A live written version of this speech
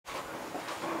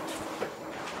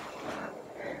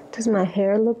Does my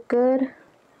hair look good?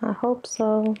 I hope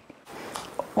so.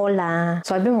 Hola.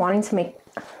 So I've been wanting to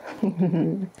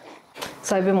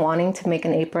make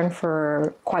an apron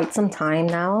for quite some time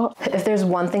now. If there's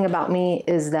one thing about me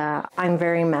is that I'm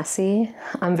very messy.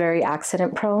 I'm very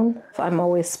accident prone. I'm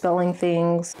always spilling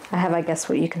things. I have, I guess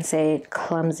what you can say,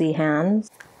 clumsy hands.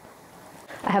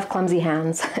 I have clumsy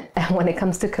hands, and when it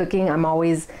comes to cooking, I'm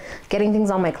always getting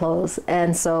things on my clothes.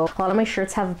 And so a lot of my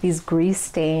shirts have these grease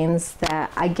stains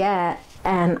that I get,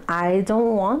 and I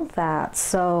don't want that.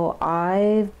 So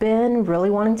I've been really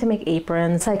wanting to make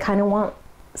aprons. I kind of want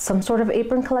some sort of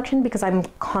apron collection because I'm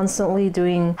constantly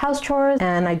doing house chores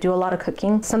and I do a lot of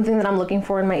cooking. Something that I'm looking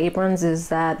for in my aprons is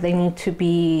that they need to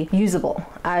be usable.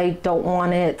 I don't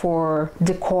want it for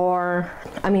decor.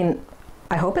 I mean,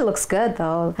 I hope it looks good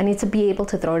though. I need to be able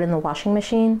to throw it in the washing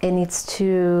machine. It needs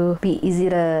to be easy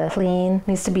to clean. It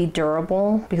needs to be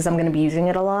durable because I'm gonna be using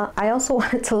it a lot. I also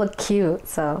want it to look cute,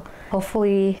 so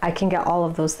hopefully I can get all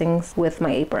of those things with my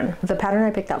apron. The pattern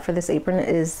I picked out for this apron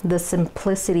is the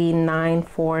Simplicity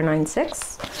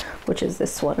 9496, which is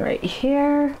this one right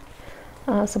here.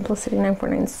 Simplicity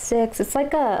 9496. It's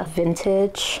like a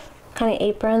vintage kind of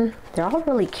apron. They're all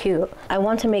really cute. I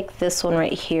want to make this one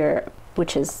right here,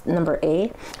 which is number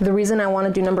A. The reason I want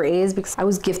to do number A is because I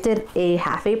was gifted a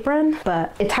half apron,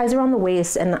 but it ties around the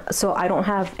waist, and so I don't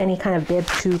have any kind of bib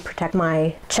to protect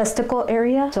my chesticle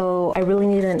area. So I really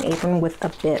need an apron with a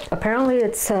bib. Apparently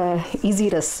it's easy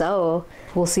to sew.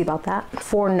 We'll see about that.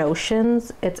 For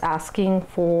notions, it's asking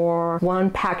for 1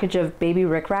 package of baby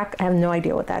rickrack. I have no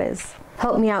idea what that is.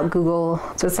 Help me out, Google.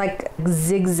 So it's like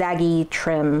zigzaggy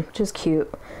trim, which is cute.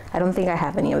 I don't think I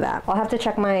have any of that. I'll have to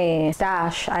check my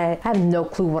stash. I have no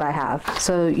clue what I have.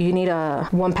 So you need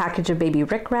 1 package of baby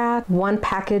rickrack, 1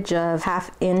 package of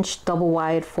 1/2 inch double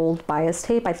wide fold bias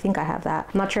tape. I think I have that.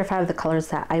 I'm not sure if I have the colors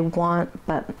that I want,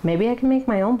 but maybe I can make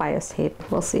my own bias tape.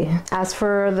 We'll see. As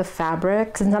for the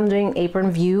fabric, since I'm doing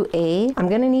apron view A, I'm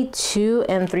gonna need 2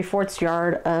 3/4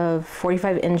 yard of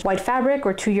 45 inch white fabric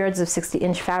or 2 yards of 60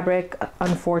 inch fabric.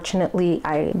 Unfortunately,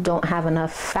 I don't have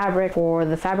enough fabric for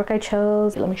the fabric I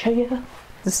chose. Let me show you.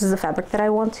 This is the fabric that I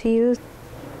want to use.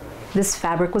 This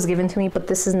fabric was given to me, but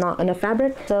this is not enough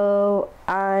fabric. So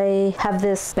I have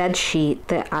this bed sheet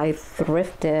that I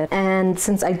thrifted, and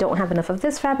since I don't have enough of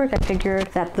this fabric, I figured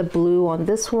that the blue on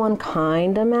this one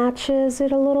kind of matches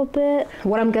it a little bit.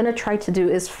 What I'm gonna try to do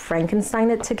is Frankenstein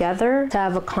it together to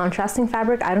have a contrasting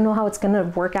fabric. I don't know how it's gonna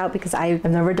work out because I've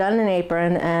never done an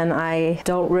apron and I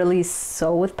don't really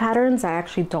sew with patterns. I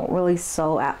actually don't really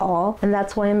sew at all, and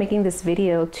that's why I'm making this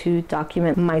video, to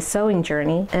document my sewing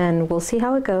journey, and we'll see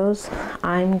how it goes.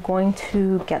 I'm going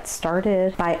to get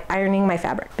started by ironing my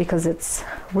fabric because it's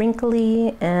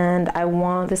wrinkly and I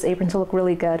want this apron to look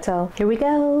really good. So here we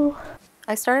go.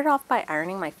 I started off by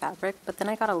ironing my fabric, but then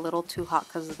I got a little too hot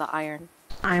because of the iron.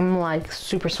 I'm like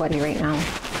super sweaty right now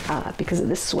because of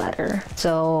this sweater.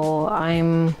 So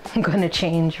I'm gonna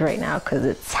change right now because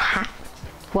it's hot.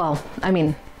 Well, I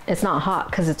mean, it's not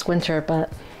hot because it's winter,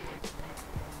 but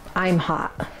I'm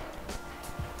hot.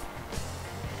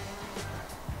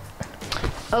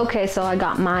 Okay, so I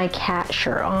got my cat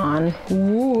shirt on.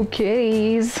 Ooh,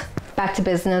 kitties. Back to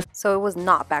business. So it was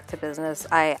not back to business.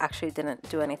 I actually didn't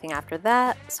do anything after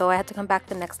that. So I had to come back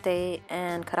the next day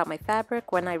and cut out my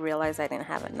fabric when I realized I didn't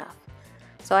have enough.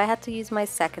 So I had to use my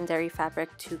secondary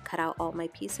fabric to cut out all my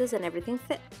pieces, and everything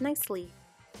fit nicely.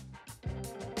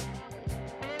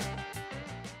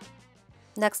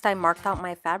 Next, I marked out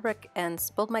my fabric and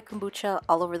spilled my kombucha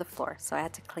all over the floor, so I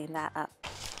had to clean that up.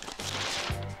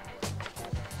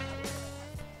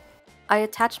 I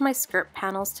attached my skirt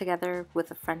panels together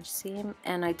with a French seam,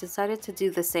 and I decided to do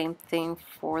the same thing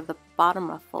for the bottom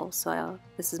ruffle, so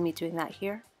this is me doing that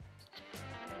here.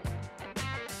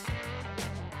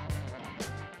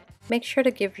 Make sure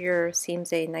to give your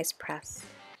seams a nice press.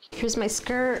 Here's my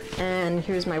skirt and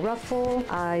here's my ruffle.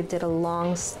 I did a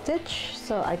long stitch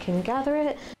so I can gather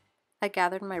it. I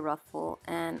gathered my ruffle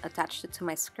and attached it to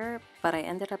my skirt, but I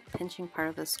ended up pinching part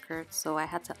of the skirt, so I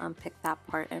had to unpick that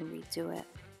part and redo it.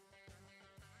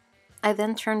 I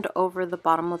then turned over the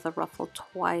bottom of the ruffle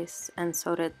twice and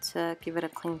sewed it to give it a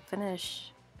clean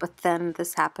finish, but then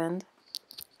this happened.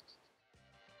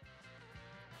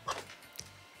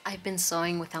 I've been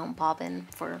sewing without bobbin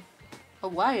for a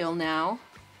while now.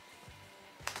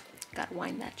 Gotta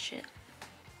wind that shit.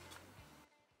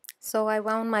 So I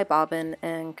wound my bobbin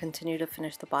and continued to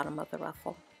finish the bottom of the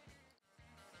ruffle.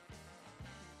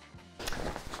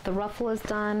 The ruffle is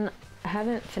done. I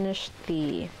haven't finished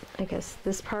I guess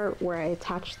this part where I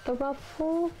attached the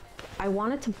ruffle. I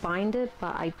wanted to bind it,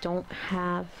 but I don't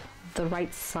have the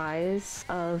right size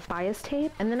of bias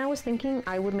tape. And then I was thinking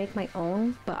I would make my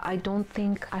own, but I don't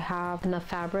think I have enough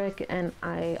fabric, and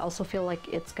I also feel like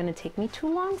it's gonna take me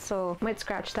too long, so I might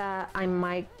scratch that. I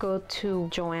might go to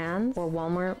Joann's or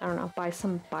Walmart, I don't know, buy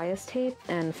some bias tape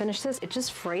and finish this. It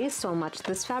just frays so much.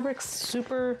 This fabric's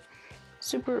super,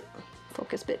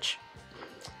 focus bitch.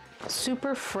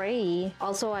 Super frayy.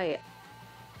 Also, I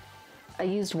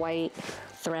used white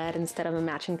thread instead of a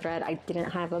matching thread. I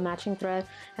didn't have a matching thread,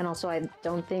 and also I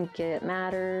don't think it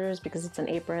matters because it's an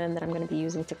apron that I'm going to be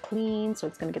using to clean, so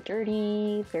it's going to get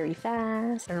dirty very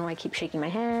fast. I don't know why I keep shaking my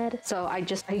head. So I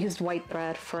used white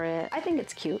thread for it. I think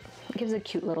it's cute. It gives a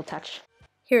cute little touch.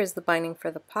 Here is the binding for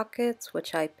the pockets,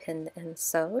 which I pinned and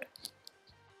sewed.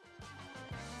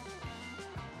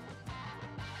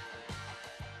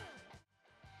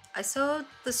 I sewed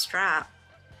the strap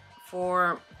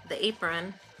for the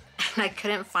apron, and I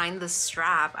couldn't find the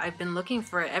strap. I've been looking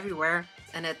for it everywhere,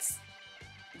 and it's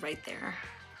right there.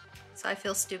 So I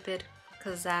feel stupid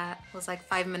because that was like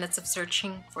 5 minutes of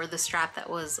searching for the strap that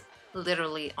was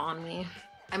literally on me.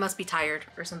 I must be tired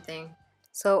or something.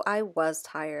 So I was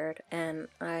tired, and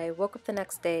I woke up the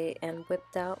next day and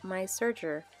whipped out my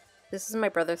serger. This is my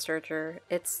brother's serger.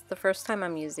 It's the first time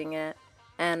I'm using it,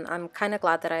 and I'm kind of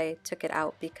glad that I took it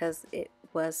out because it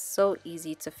was so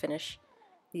easy to finish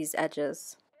these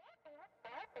edges.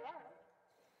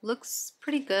 Looks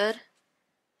pretty good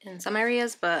in some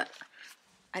areas, but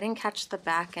I didn't catch the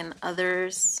back in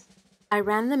others. I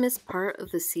ran the missed part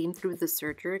of the seam through the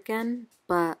serger again,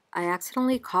 but I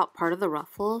accidentally caught part of the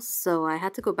ruffle, so I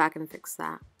had to go back and fix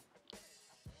that.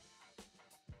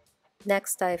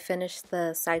 Next, I finished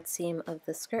the side seam of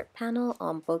the skirt panel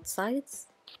on both sides.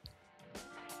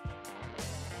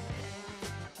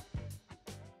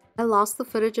 I lost the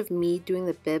footage of me doing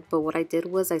the bib, but what I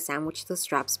did was I sandwiched the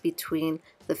straps between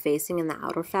the facing and the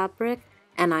outer fabric,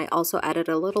 and I also added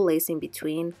a little lacing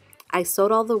between. I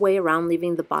sewed all the way around,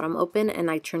 leaving the bottom open,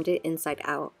 and I turned it inside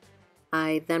out.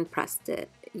 I then pressed it.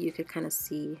 You could kind of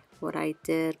see what I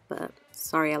did, but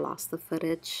sorry I lost the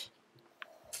footage.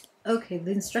 Okay,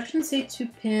 the instructions say to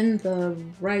pin the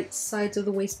right sides of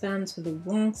the waistband to the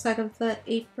wrong side of the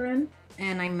apron.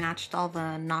 And I matched all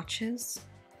the notches.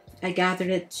 I gathered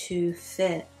it to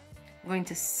fit. I'm going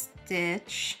to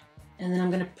stitch. And then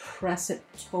I'm going to press it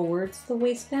towards the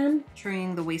waistband.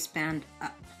 Turning the waistband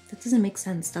up. That doesn't make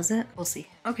sense, does it? We'll see.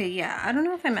 Okay, yeah, I don't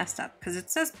know if I messed up because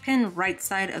it says pin right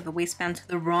side of the waistband to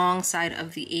the wrong side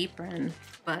of the apron.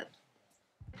 But,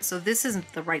 so this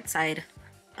isn't the right side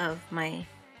of my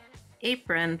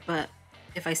apron, but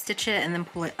if I stitch it and then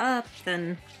pull it up,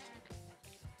 then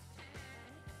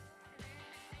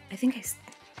I think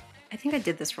I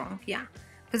did this wrong, yeah.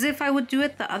 Because if I would do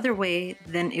it the other way,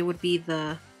 then it would be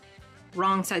the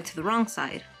wrong side to the wrong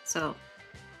side. So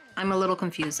I'm a little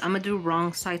confused. I'm gonna do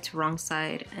wrong side to wrong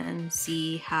side and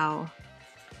see how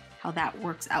that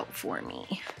works out for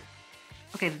me.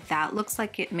 Okay, that looks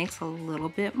like it makes a little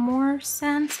bit more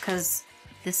sense because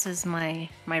this is my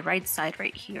right side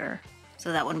right here.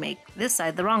 So that would make this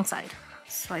side the wrong side.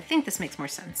 So I think this makes more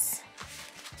sense.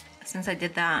 Since I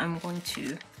did that, I'm going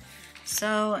to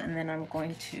sew, and then I'm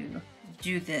going to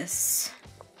do this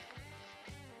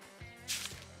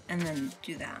and then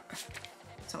do that.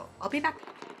 So I'll be back.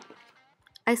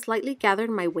 I slightly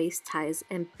gathered my waist ties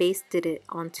and basted it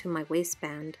onto my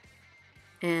waistband,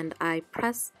 and I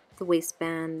pressed the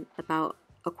waistband about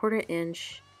 1/4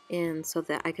 inch in so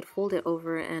that I could fold it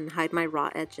over and hide my raw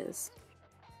edges.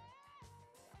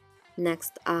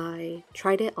 Next, I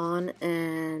tried it on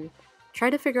and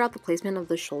tried to figure out the placement of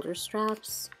the shoulder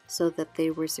straps so that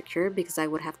they were secure because I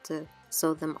would have to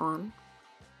sew them on.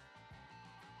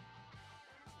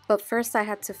 But first I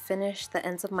had to finish the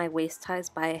ends of my waist ties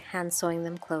by hand sewing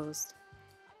them closed.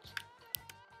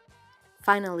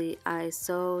 Finally, I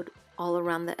sewed all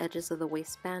around the edges of the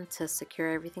waistband to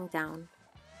secure everything down.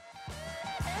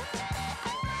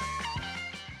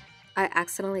 I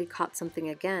accidentally caught something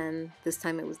again. This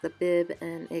time it was the bib,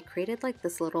 and it created like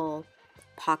this little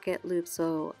pocket loop,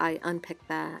 so I unpicked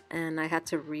that and I had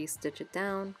to re-stitch it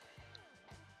down.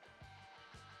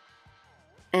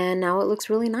 And now it looks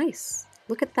really nice.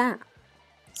 Look at that.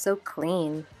 So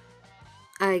clean.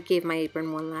 I gave my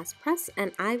apron one last press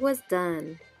and I was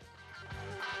done.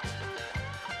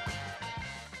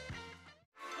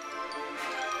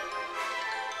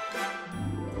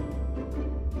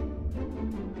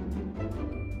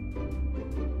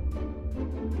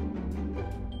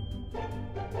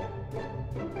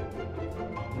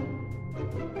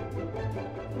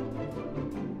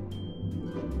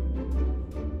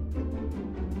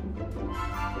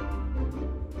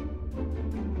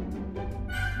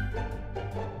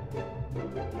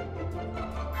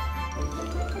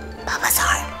 Mama's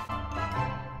heart.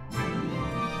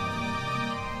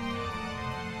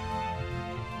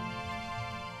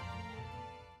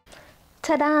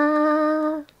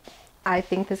 Ta-da! I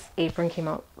think this apron came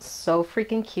out so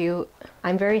freaking cute.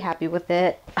 I'm very happy with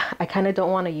it. I kind of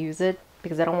don't want to use it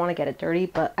because I don't want to get it dirty,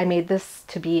 but I made this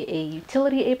to be a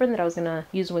utility apron that I was gonna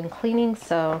use when cleaning,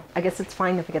 so I guess it's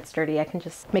fine if it gets dirty. I can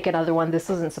just make another one. This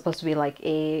wasn't supposed to be like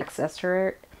a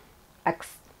accessory.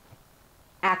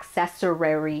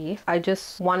 I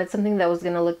just wanted something that was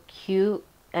gonna look cute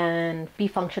and be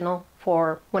functional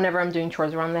for whenever I'm doing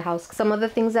chores around the house. Some of the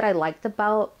things that I liked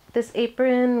about this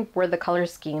apron were the color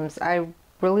schemes. I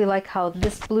really like how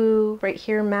this blue right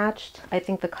here matched. I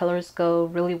think the colors go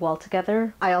really well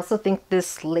together. I also think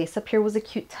this lace up here was a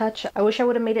cute touch. I wish I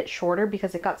would have made it shorter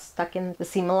because it got stuck in the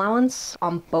seam allowance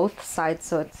on both sides,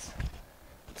 so it's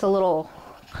a little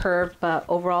curved, but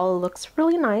overall it looks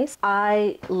really nice.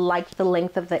 I like the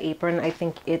length of the apron. I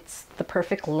think it's the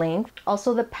perfect length.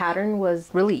 Also, the pattern was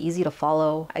really easy to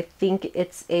follow. I think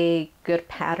it's a good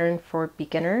pattern for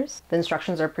beginners. The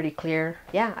instructions are pretty clear.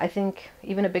 Yeah, I think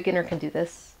even a beginner can do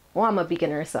this. Well, I'm a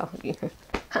beginner, so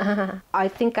I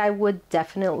think I would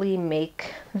definitely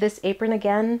make this apron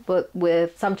again, but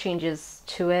with some changes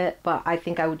to it. But I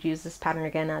think I would use this pattern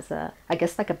again as I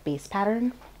guess like a base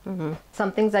pattern.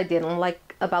 Some things I didn't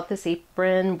like about this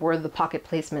apron were the pocket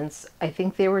placements. I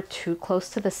think they were too close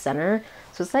to the center.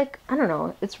 So it's like, I don't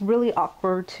know, it's really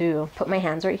awkward to put my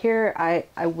hands right here.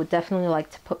 I would definitely like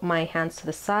to put my hands to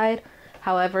the side.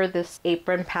 However, this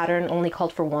apron pattern only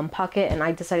called for one pocket and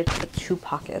I decided to put 2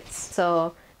 pockets.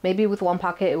 So maybe with 1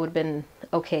 pocket it would have been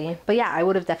okay. But yeah, I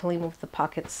would have definitely moved the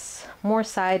pockets more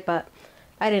side, but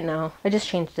I didn't know. I just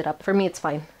changed it up. For me, it's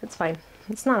fine. It's fine.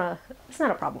 It's not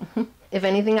a problem. If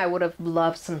anything, I would have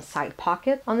loved some side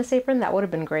pockets on this apron. That would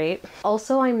have been great.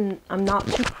 Also, I'm not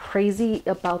too crazy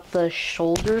about the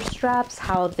shoulder straps,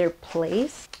 how they're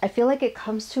placed. I feel like it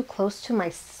comes too close to my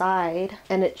side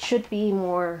and it should be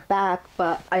more back,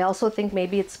 but I also think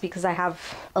maybe it's because I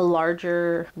have a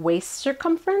larger waist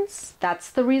circumference. That's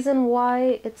the reason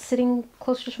why it's sitting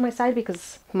closer to my side,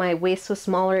 because if my waist was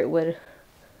smaller, it would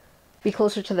be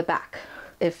closer to the back,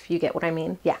 if you get what I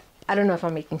mean. Yeah. I don't know if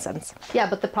I'm making sense. Yeah,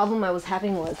 but the problem I was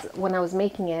having was when I was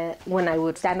making it, when I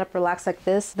would stand up relaxed like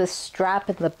this, the strap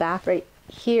in the back right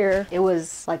here, it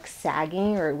was like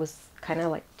sagging, or it was kind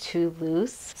of like too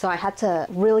loose. So I had to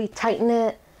really tighten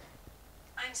it.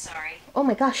 I'm sorry. Oh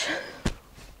my gosh.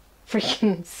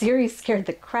 Freaking Siri scared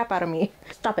the crap out of me.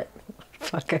 Stop it.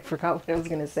 Fuck, I forgot what I was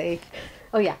gonna say.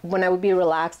 Oh yeah, when I would be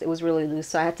relaxed, it was really loose,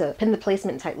 so I had to pin the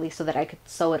placement tightly so that I could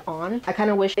sew it on. I kind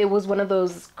of wish it was one of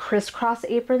those crisscross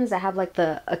aprons that have like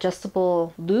the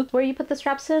adjustable loop where you put the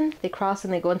straps in. They cross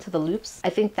and they go into the loops. I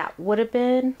think that would have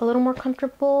been a little more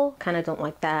comfortable. Kind of don't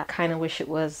like that. Kind of wish it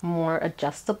was more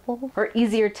adjustable or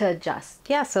easier to adjust.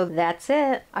 Yeah, so that's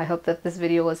it. I hope that this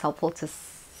video was helpful to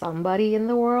somebody in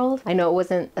the world. I know it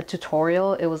wasn't a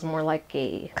tutorial, it was more like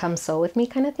a come sew with me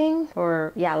kind of thing,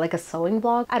 or yeah, like a sewing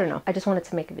vlog. I don't know, I just wanted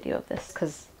to make a video of this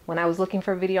because when I was looking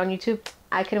for a video on YouTube,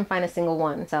 I couldn't find a single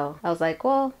one. So I was like,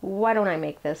 well, why don't I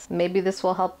make this? Maybe this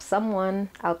will help someone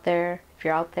out there. If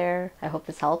you're out there, I hope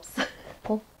this helps.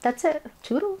 Well, that's it.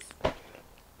 Toodles.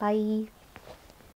 Bye.